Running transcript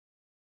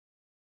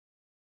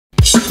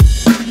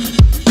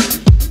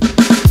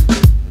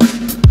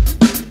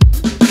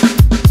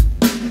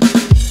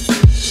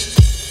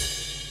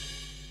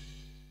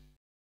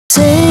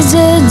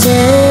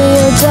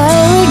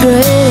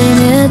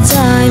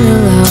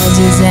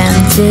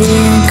empty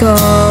and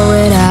cold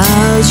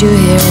without you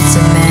here.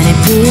 Too many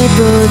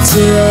people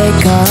to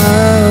wake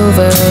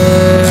over.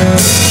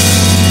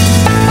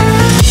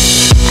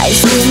 I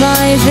see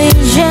my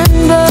vision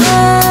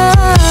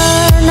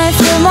burn, I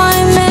feel my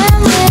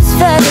memories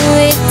fade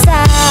with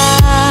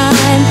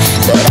time,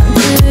 but I'm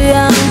too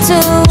young to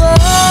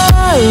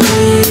worry.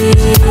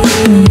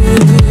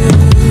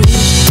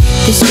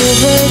 This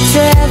river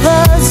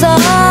travels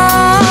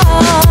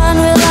on,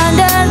 we'll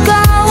undergo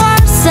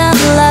wars and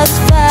lost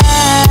past.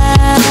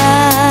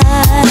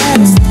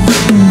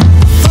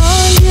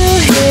 Found you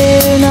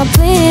here, now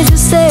please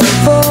just stay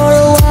for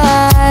a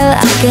while.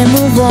 I can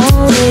move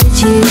on with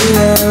you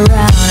around.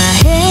 I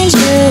hate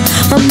you,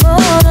 I'm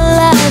more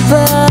alive,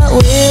 but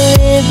will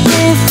it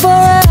be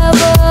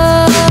forever?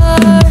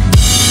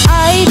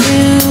 I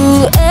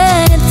do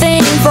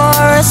anything for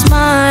a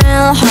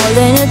smile,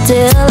 holding it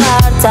till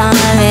our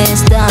time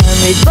is done.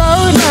 We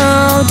both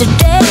know the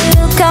day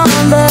will come,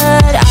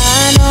 but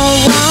I don't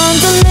want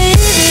to leave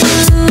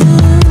you.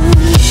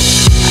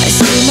 I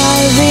see my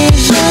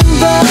vision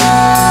burn,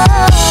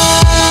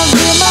 I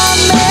feel my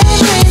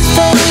memories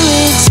fade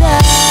with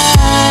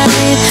time,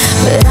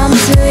 but I'm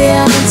too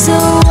young to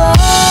worry.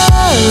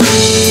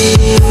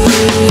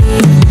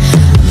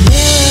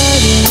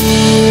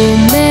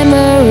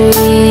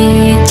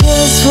 Memory,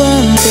 just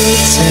one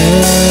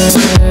picture.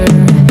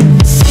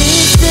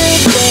 Since the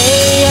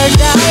day I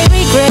die,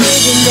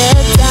 regretting the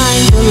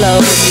time below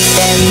is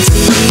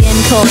empty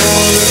and cold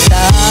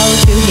without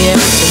you here.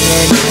 Too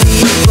many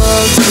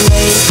people to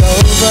wake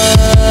over.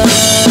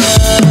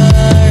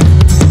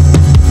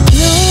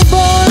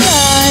 Newborn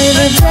life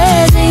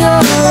replacing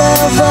all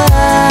of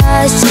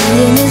us,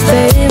 changing his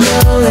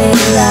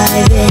favorite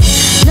life in.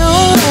 No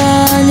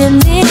one you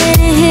need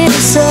here,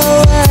 so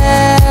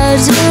where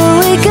do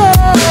we go?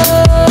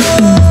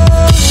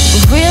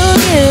 Will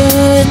you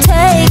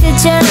take a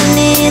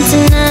journey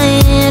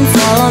tonight?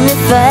 Follow me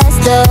past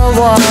the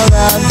wall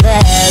of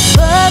that.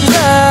 But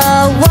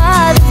girl,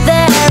 what if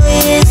there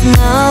is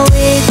no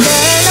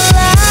eternal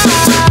life?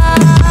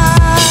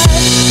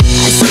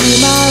 I see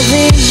my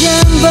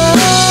vision burn,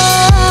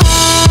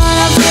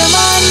 I feel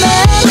my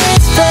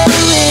memories fade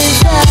with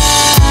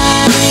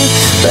time,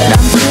 but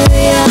I'm too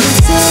young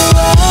to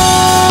worry.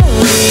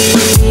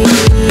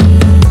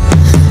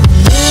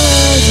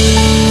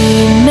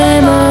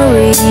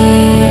 Memory,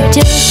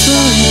 just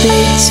one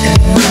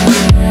picture.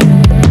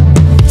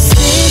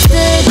 Since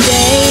the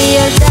day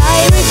I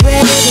die,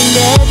 regretting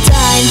the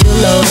time to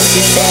lose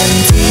is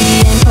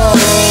empty and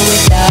cold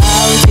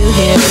without you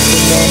here.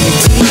 Too many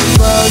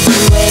people to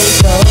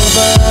wake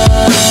over.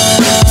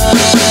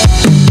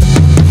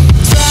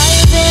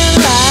 Driving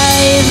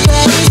life,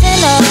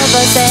 blazing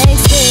over,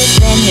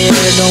 existing here.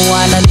 Don't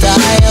wanna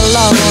die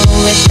alone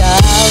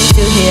without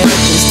you here.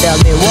 Please tell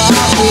me what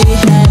we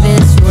have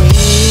is real.